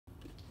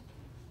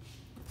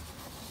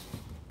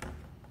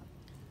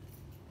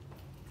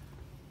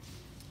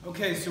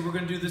Okay, so we're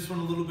going to do this one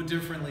a little bit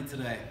differently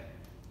today.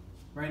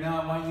 Right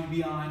now I want you to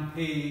be on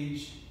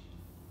page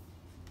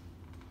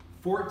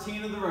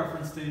 14 of the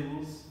reference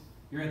tables.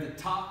 You're at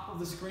the top of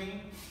the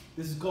screen.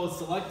 This is called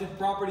Selective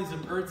Properties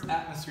of Earth's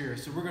Atmosphere.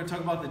 So we're going to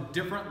talk about the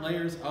different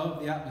layers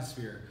of the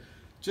atmosphere.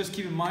 Just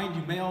keep in mind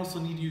you may also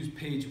need to use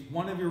page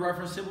 1 of your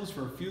reference tables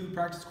for a few of the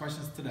practice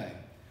questions today.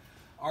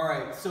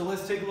 Alright, so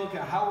let's take a look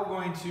at how we're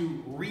going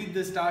to read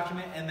this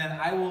document, and then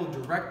I will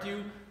direct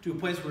you to a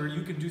place where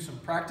you can do some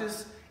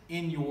practice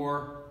in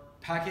your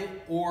packet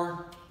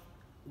or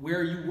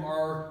where you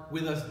are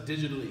with us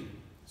digitally.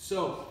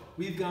 So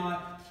we've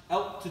got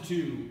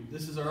altitude.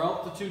 This is our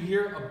altitude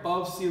here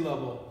above sea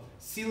level.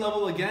 Sea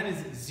level again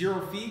is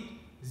 0 feet,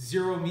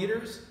 0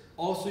 meters.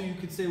 Also you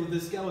could say with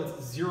this scale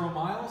it's 0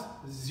 miles,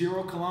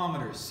 0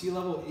 kilometers. Sea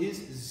level is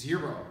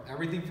 0.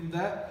 Everything from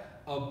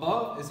that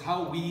above is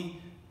how we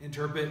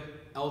interpret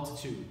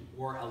altitude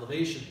or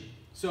elevation.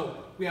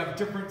 So we have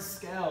different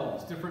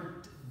scales,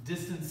 different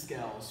distance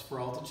scales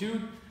for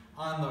altitude.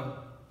 On the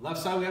left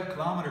side we have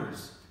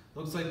kilometers.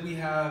 Looks like we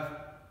have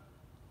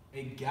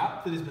a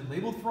gap that has been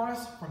labeled for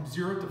us from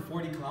 0 to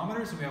 40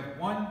 kilometers. And we have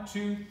 1,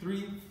 2,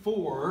 3,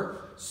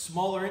 4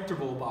 smaller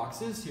interval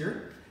boxes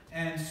here.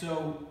 And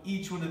so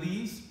each one of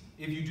these,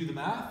 if you do the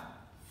math,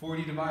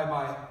 40 divided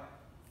by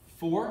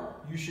 4,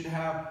 you should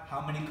have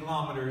how many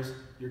kilometers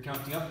you're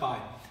counting up by.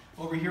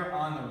 Over here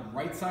on the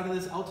right side of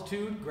this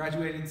altitude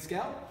graduated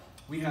scale,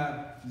 we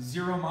have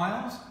 0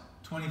 miles,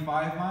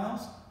 25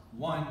 miles,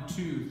 1,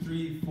 2,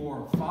 3,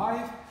 4,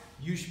 5.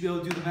 You should be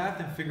able to do the math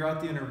and figure out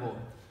the interval.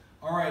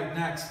 All right,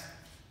 next,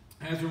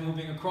 as we're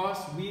moving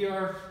across, we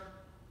are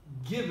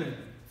given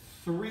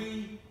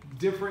 3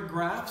 different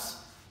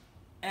graphs,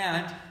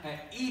 and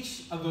at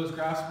each of those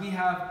graphs, we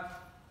have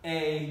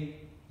a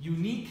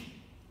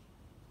unique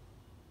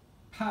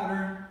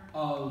pattern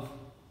of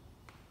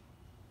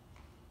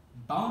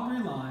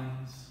boundary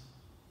lines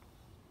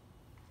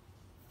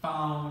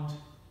found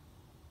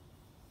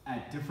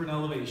at different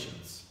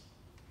elevations,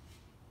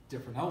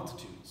 different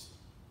altitudes.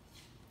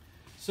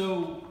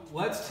 So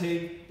let's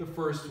take the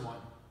first one,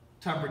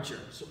 temperature.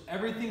 So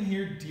everything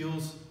here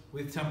deals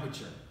with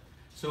temperature.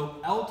 So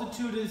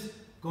altitude is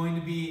going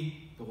to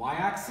be the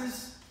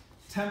y-axis,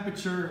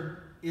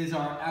 temperature is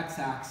our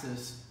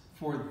x-axis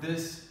for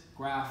this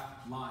graph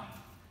line.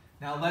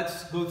 Now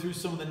let's go through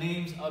some of the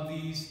names of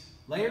these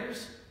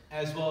layers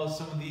as well as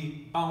some of the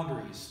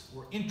boundaries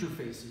or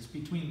interfaces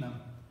between them.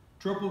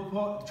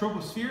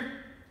 Troposphere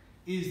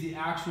is the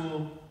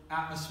actual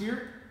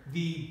atmosphere.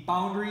 The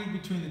boundary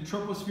between the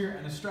troposphere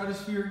and the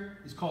stratosphere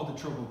is called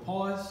the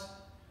tropopause.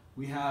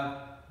 We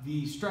have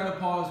the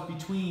stratopause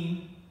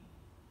between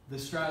the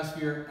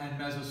stratosphere and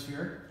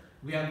mesosphere.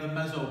 We have the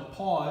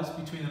mesopause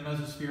between the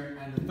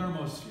mesosphere and the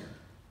thermosphere.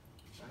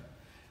 Okay.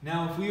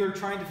 Now, if we are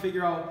trying to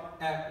figure out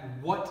at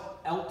what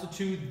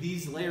altitude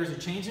these layers are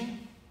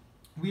changing,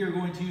 we are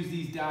going to use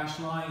these dashed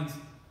lines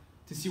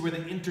to see where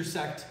they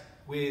intersect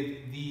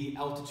with the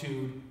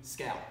altitude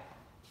scale.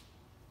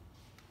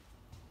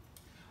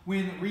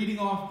 When reading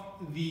off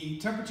the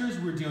temperatures,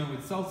 we're dealing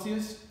with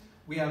Celsius.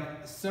 We have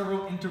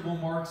several interval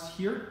marks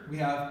here. We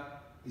have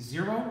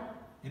 0,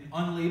 an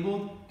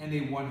unlabeled, and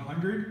a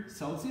 100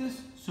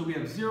 Celsius. So we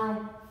have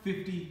 0,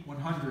 50,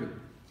 100.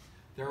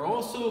 There are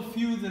also a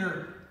few that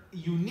are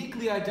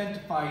uniquely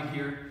identified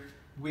here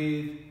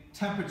with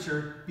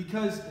temperature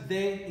because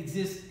they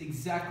exist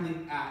exactly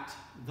at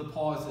the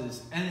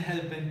pauses and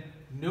have been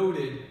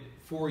noted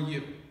for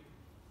you.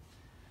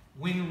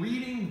 When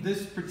reading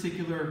this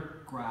particular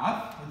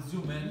graph, let's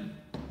zoom in,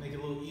 make it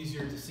a little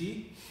easier to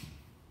see.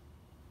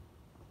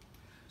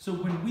 So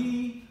when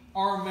we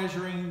are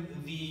measuring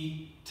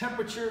the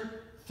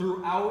temperature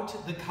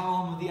throughout the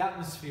column of the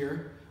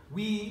atmosphere,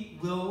 we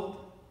will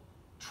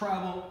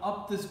travel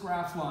up this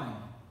graph line.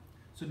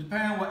 So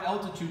depending on what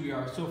altitude we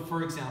are, so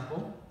for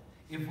example,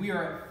 if we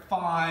are at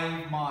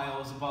 5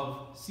 miles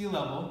above sea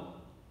level,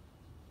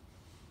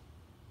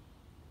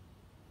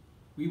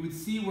 we would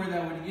see where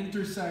that would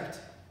intersect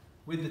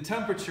with the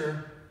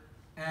temperature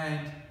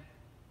and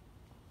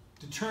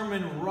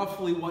determine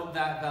roughly what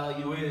that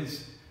value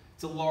is.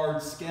 It's a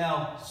large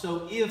scale.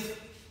 So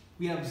if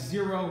we have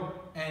 0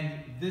 and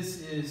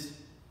this is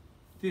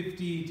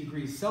 50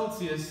 degrees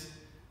Celsius,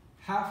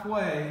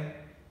 halfway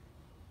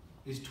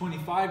is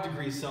 25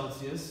 degrees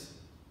Celsius.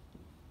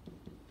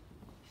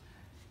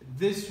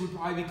 This would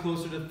probably be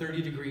closer to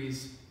 30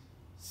 degrees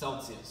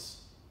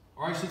Celsius.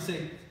 Or I should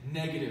say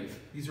negative.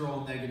 These are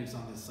all negatives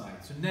on this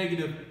side. So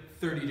negative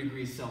 30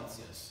 degrees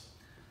Celsius.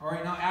 All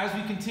right, now as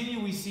we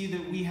continue, we see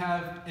that we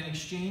have an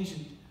exchange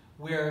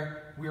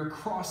where we are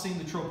crossing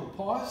the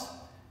tropopause.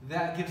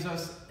 That gives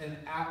us an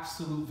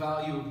absolute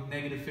value of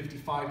negative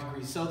 55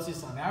 degrees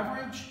Celsius on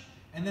average.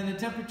 And then the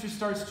temperature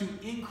starts to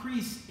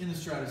increase in the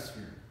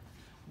stratosphere.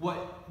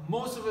 What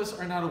most of us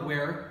are not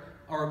aware,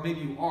 or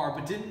maybe you are,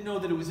 but didn't know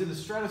that it was in the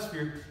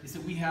stratosphere, is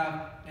that we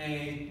have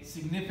a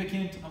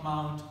significant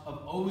amount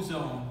of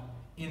ozone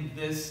in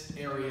this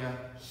area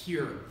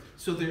here.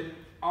 So there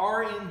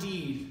are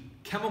indeed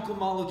chemical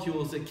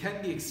molecules that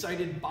can be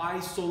excited by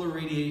solar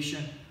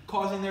radiation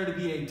causing there to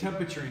be a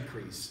temperature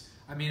increase.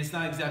 I mean, it's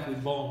not exactly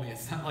balmy,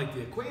 it's not like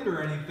the equator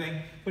or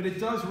anything, but it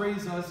does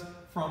raise us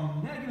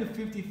from negative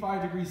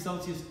 55 degrees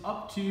Celsius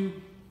up to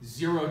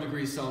 0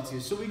 degrees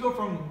Celsius. So we go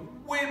from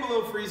way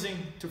below freezing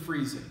to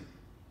freezing,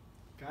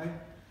 okay?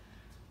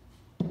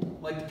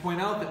 I'd like to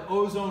point out that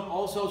ozone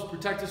also helps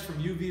protect us from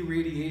UV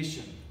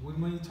radiation. We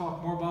may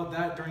talk more about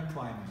that during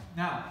climbing.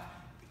 Now,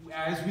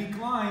 as we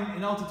climb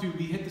in altitude,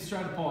 we hit the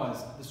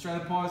stratopause. The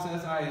stratopause,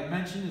 as I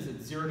mentioned, is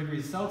at 0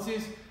 degrees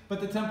Celsius, but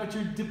the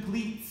temperature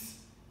depletes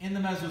in the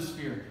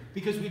mesosphere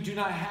because we do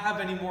not have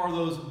any more of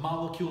those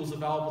molecules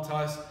available to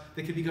us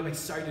that can become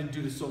excited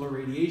due to solar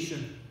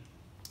radiation.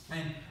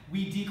 And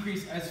we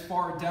decrease as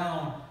far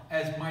down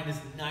as minus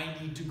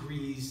 90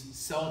 degrees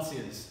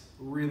Celsius,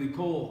 really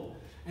cold.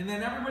 And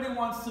then everybody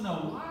wants to know,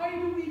 why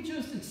do we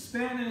just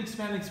expand and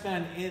expand and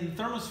expand in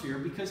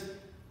thermosphere? Because,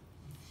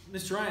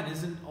 Mr. Ryan,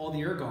 isn't all the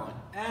air gone?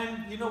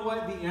 And you know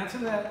what? The answer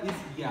to that is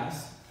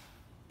yes,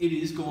 it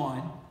is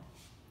gone.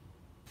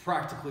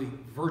 Practically,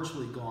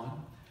 virtually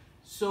gone.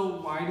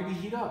 So why do we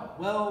heat up?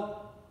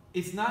 Well,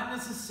 it's not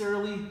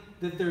necessarily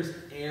that there's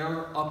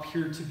air up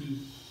here to be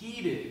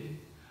heated,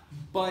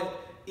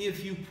 but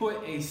if you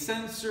put a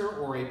sensor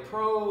or a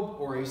probe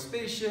or a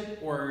spaceship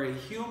or a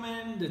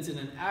human that's in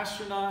an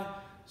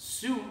astronaut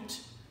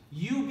suit,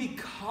 you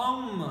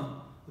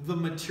become the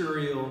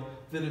material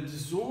that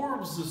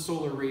absorbs the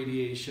solar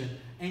radiation,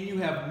 and you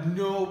have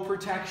no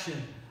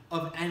protection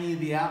of any of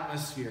the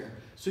atmosphere.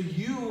 So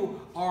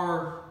you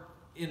are,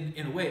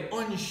 in a way,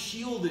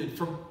 unshielded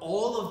from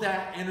all of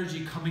that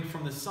energy coming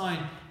from the sun,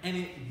 and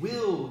it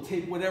will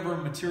take whatever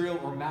material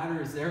or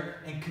matter is there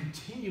and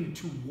continue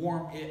to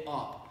warm it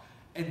up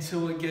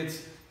until it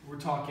gets, we're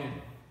talking,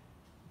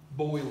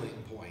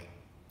 boiling point.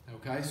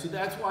 Okay, so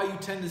that's why you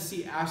tend to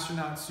see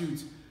astronaut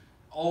suits,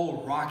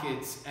 all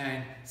rockets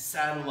and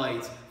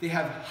satellites. They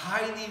have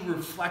highly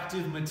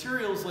reflective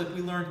materials like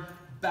we learned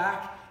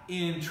back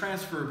in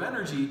transfer of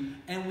energy,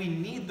 and we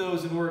need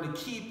those in order to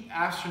keep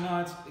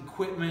astronauts,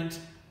 equipment,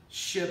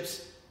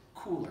 ships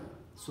cooler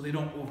so they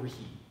don't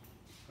overheat.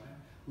 Okay?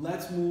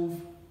 Let's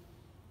move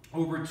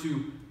over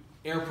to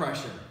air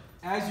pressure.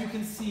 As you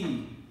can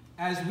see,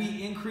 as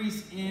we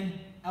increase in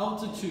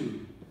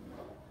altitude,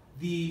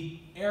 the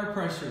air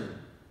pressure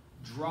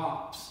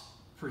drops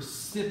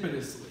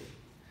precipitously.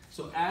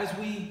 So as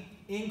we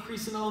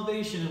increase in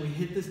elevation and we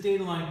hit this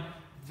data line,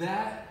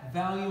 that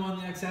value on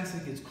the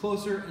x-axis gets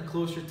closer and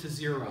closer to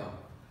 0.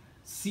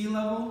 Sea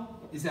level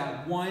is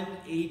at 1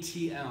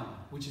 ATM,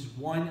 which is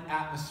 1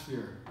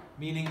 atmosphere,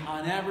 meaning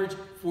on average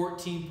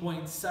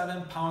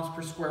 14.7 pounds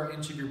per square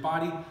inch of your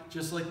body,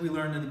 just like we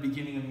learned in the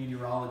beginning of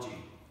meteorology.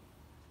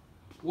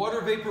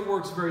 Water vapor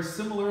works very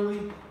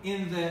similarly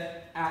in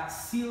that at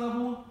sea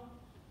level,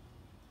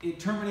 it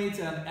terminates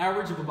at an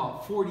average of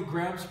about 40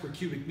 grams per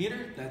cubic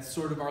meter. That's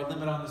sort of our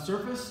limit on the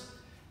surface.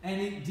 And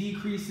it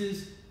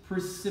decreases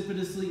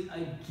precipitously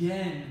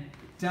again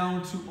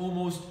down to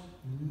almost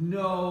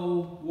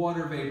no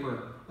water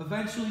vapor.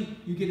 Eventually,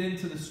 you get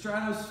into the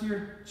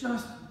stratosphere,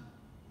 just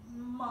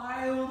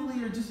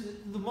mildly, or just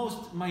the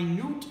most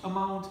minute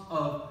amount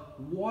of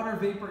water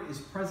vapor is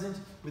present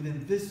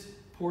within this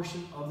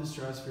portion of the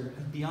stratosphere.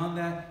 And beyond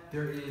that,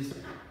 there is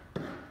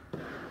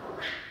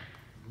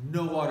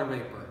no water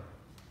vapor.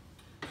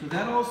 So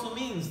that also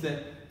means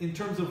that in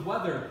terms of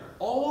weather,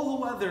 all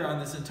the weather on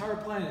this entire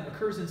planet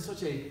occurs in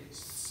such a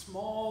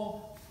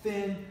small,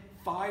 thin,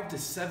 5 to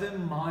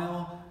 7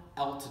 mile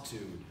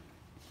altitude.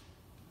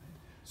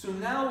 So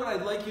now what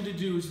I'd like you to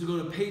do is to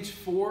go to page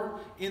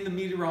 4 in the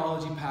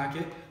meteorology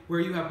packet,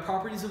 where you have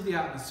properties of the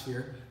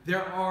atmosphere.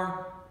 There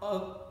are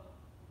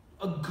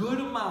a good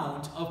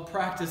amount of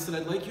practice that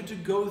I'd like you to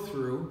go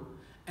through,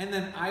 and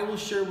then I will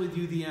share with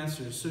you the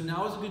answers. So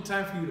now is a good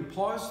time for you to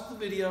pause the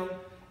video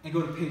and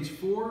go to page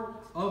 4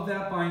 of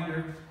that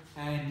binder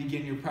and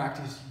begin your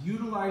practice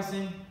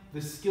utilizing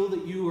the skill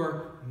that you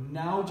are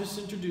now just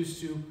introduced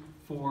to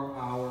for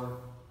our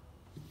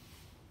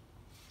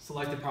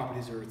selected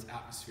properties of Earth's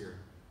atmosphere.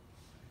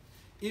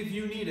 If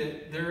you need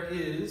it, there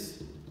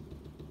is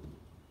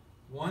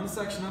one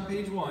section on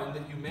page 1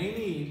 that you may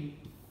need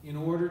in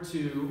order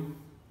to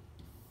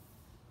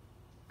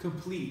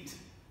complete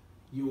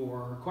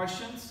your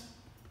questions.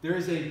 There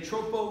is a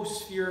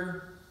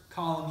troposphere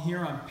column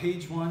here on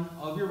page 1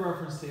 of your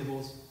reference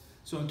tables,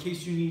 so in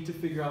case you need to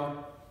figure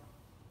out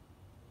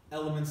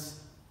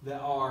elements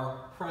that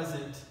are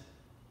present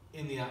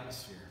in the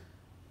atmosphere.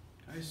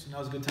 Okay, so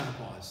now's a good time to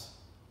pause.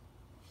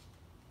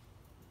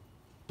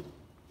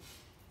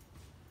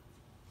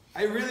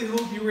 I really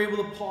hope you were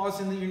able to pause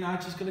and that you're not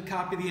just going to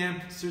copy the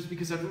answers,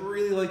 because I'd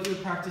really like you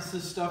to practice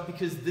this stuff,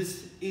 because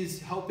this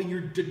is helping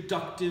your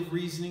deductive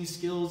reasoning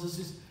skills, this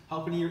is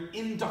helping your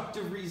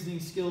inductive reasoning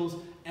skills,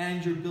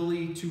 and your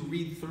ability to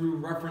read through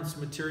reference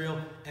material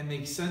and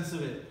make sense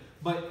of it.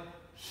 But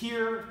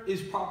here is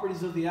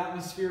properties of the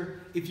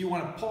atmosphere. If you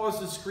want to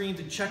pause the screen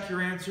to check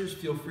your answers,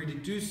 feel free to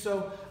do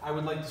so. I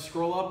would like to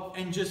scroll up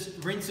and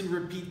just rinse and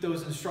repeat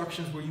those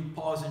instructions where you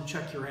pause and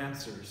check your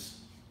answers.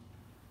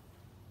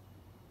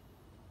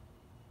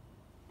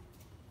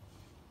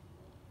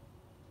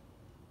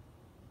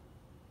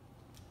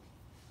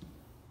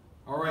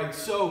 All right,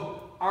 so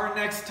our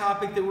next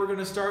topic that we're going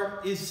to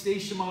start is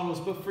station models.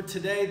 But for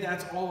today,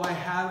 that's all I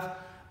have.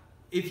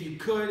 If you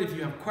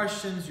have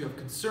questions, you have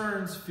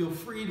concerns, feel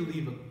free to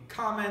leave a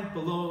comment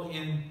below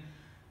in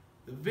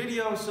the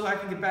video so I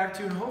can get back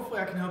to you, and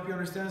hopefully I can help you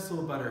understand this a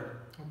little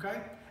better,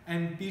 okay?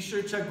 And be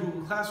sure to check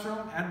Google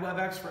Classroom and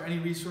WebEx for any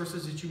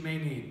resources that you may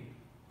need.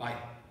 Bye.